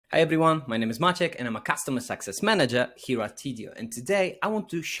Hi everyone, my name is Maciek and I'm a Customer Success Manager here at Tidio. And today I want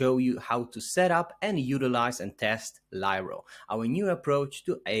to show you how to set up and utilize and test Lyro, our new approach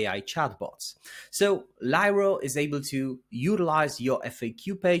to AI chatbots. So Lyro is able to utilize your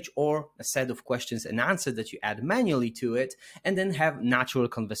FAQ page or a set of questions and answers that you add manually to it and then have natural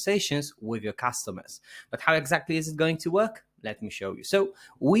conversations with your customers. But how exactly is it going to work? Let me show you. So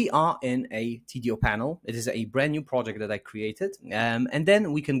we are in a Tidio panel. It is a brand new project that I created. And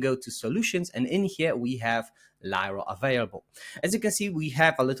then we can go to solutions. And in here, we have Lyro available. As you can see, we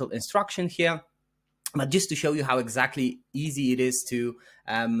have a little instruction here. But just to show you how exactly easy it is to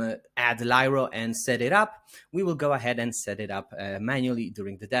add Lyro and set it up, we will go ahead and set it up manually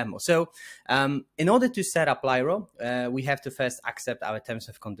during the demo. So in order to set up Lyro, we have to first accept our terms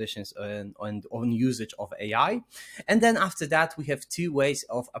of conditions on usage of AI. And then after that, we have two ways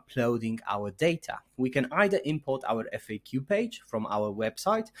of uploading our data. We can either import our FAQ page from our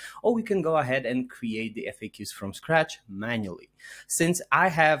website, or we can go ahead and create the FAQs from scratch manually. Since I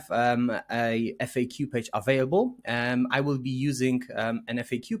have a FAQ page available, I will be using an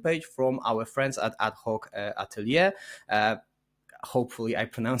FAQ page from our friends at Ad Hoc Atelier. Hopefully I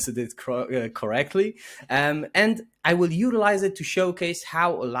pronounced it correctly. And I will utilize it to showcase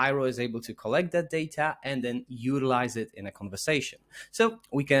how Lyro is able to collect that data and then utilize it in a conversation. So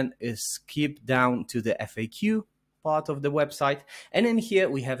we can skip down to the FAQ part of the website. And in here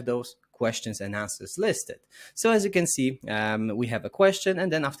we have those questions and answers listed. So as you can see, we have a question,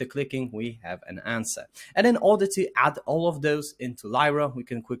 and then after clicking, we have an answer. And in order to add all of those into Lyro, we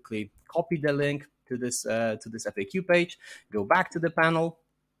can quickly copy the link to this FAQ page, go back to the panel,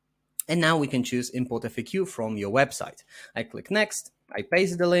 and now we can choose import FAQ from your website. I click next, I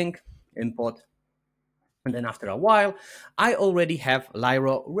paste the link, import. And then after a while, I already have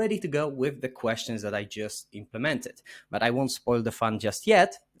Lyro ready to go with the questions that I just implemented. But I won't spoil the fun just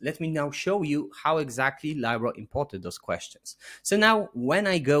yet. Let me now show you how exactly Lyro imported those questions. So now when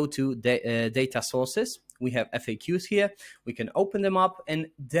I go to the data sources, we have FAQs here. We can open them up, and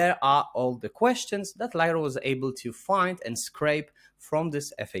there are all the questions that Lyro was able to find and scrape from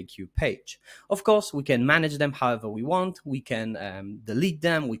this FAQ page. Of course, we can manage them however we want. We can delete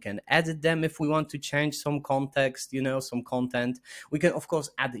them. We can edit them if we want to change some context, some content. We can, of course,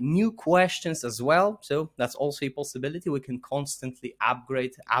 add new questions as well. So that's also a possibility. We can constantly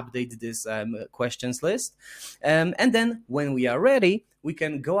update this questions list. And then when we are ready, we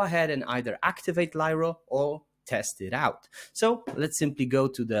can go ahead and either activate Lyro or test it out. So let's simply go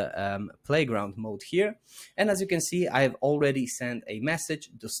to the playground mode here. And as you can see, I've already sent a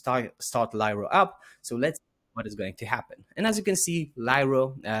message to start Lyro up. So let's see what is going to happen. And as you can see,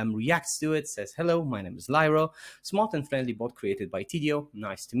 Lyro reacts to it, says, "Hello, my name is Lyro, smart and friendly bot created by Tidio.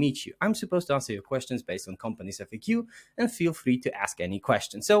 Nice to meet you. I'm supposed to answer your questions based on company's FAQ, and feel free to ask any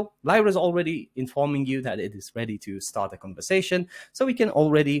questions." So Lyro is already informing you that it is ready to start a conversation. So we can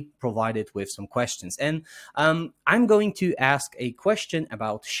already provide it with some questions. And I'm going to ask a question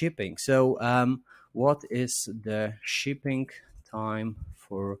about shipping. So what is the shipping time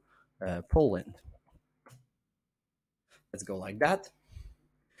for Poland? Let's go like that.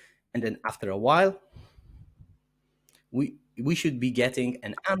 And then after a while, we should be getting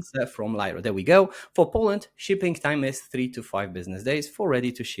an answer from Lyro. There we go. For Poland, shipping time is 3 to 5 business days for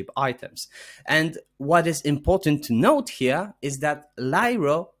ready to ship items. And what is important to note here is that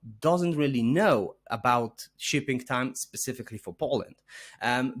Lyro doesn't really know about shipping time specifically for Poland,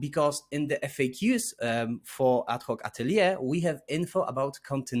 because in the FAQs for Ad Hoc Atelier, we have info about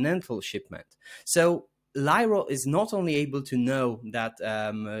continental shipment. So Lyro is not only able to know that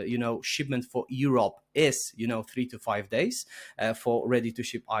shipment for Europe is 3 to 5 days for ready to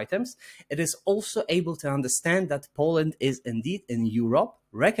ship items. It is also able to understand that Poland is indeed in Europe,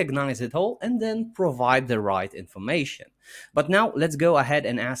 recognize it all, and then provide the right information. But now let's go ahead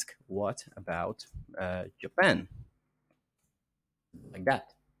and ask, what about Japan? Like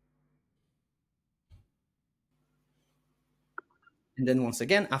that. And then once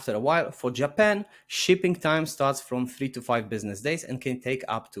again, after a while, for Japan, shipping time starts from 3 to 5 business days and can take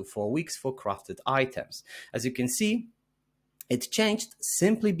up to 4 weeks for crafted items. As you can see, it changed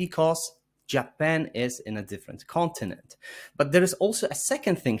simply because Japan is in a different continent. But there is also a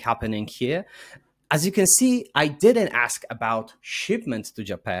second thing happening here. As you can see, I didn't ask about shipment to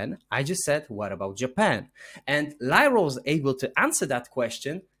Japan. I just said, what about Japan? And Lyro was able to answer that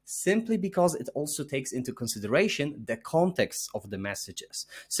question simply because it also takes into consideration the context of the messages.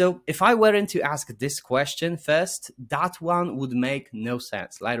 So if I weren't to ask this question first, that one would make no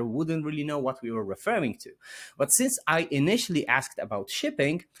sense. Lyro wouldn't really know what we were referring to. But since I initially asked about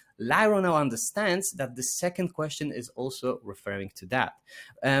shipping, Lyro now understands that the second question is also referring to that.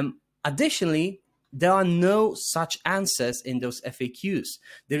 Additionally, there are no such answers in those FAQs.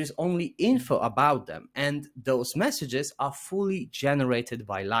 There is only info about them, and those messages are fully generated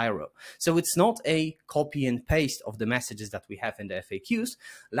by Lyro. So it's not a copy and paste of the messages that we have in the FAQs.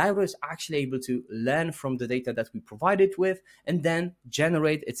 Lyro is actually able to learn from the data that we provide it with and then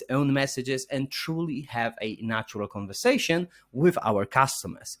generate its own messages and truly have a natural conversation with our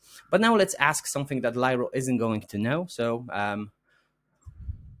customers. But now let's ask something that Lyro isn't going to know. So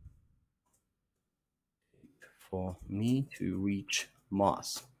for me to reach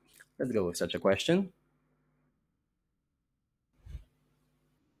Mars. Let's go with such a question.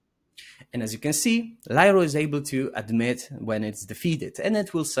 And as you can see, Lyro is able to admit when it's defeated, and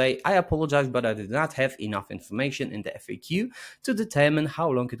it will say, I apologize, but I did not have enough information in the FAQ to determine how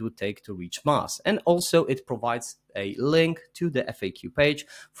long it would take to reach Mars. And also it provides a link to the FAQ page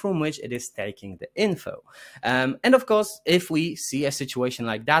from which it is taking the info. And of course, if we see a situation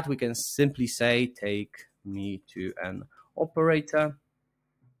like that, we can simply say, take me to an operator.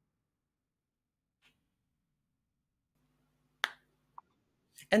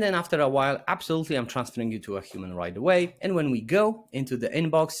 And then after a while, absolutely, I'm transferring you to a human right away. And when we go into the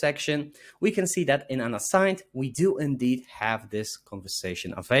inbox section, we can see that in unassigned, we do indeed have this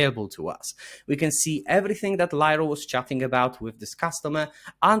conversation available to us. We can see everything that Lyro was chatting about with this customer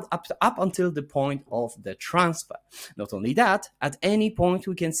and up until the point of the transfer. Not only that, at any point,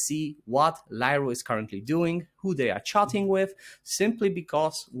 we can see what Lyro is currently doing, who they are chatting with, simply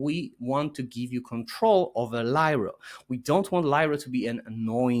because we want to give you control over Lyro. We don't want Lyro to be an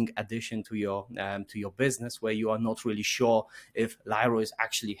annoying addition to your business where you are not really sure if Lyro is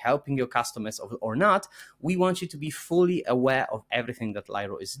actually helping your customers or not. We want you to be fully aware of everything that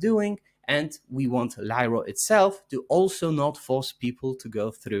Lyro is doing, and we want Lyro itself to also not force people to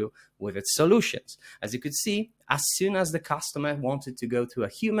go through with its solutions. As you could see, as soon as the customer wanted to go to a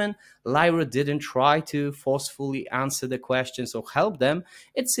human, Lyro didn't try to forcefully answer the questions or help them.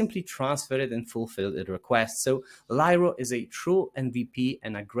 It simply transferred it and fulfilled the request. So Lyro is a true MVP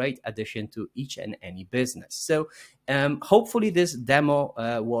and a great addition to each and any business. So hopefully this demo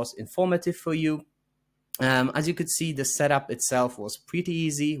was informative for you. As you could see, the setup itself was pretty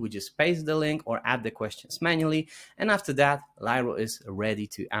easy. We just paste the link or add the questions manually. And after that, Lyro is ready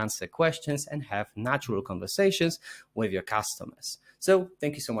to answer questions and have natural conversations with your customers. So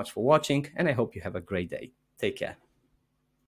thank you so much for watching, and I hope you have a great day. Take care.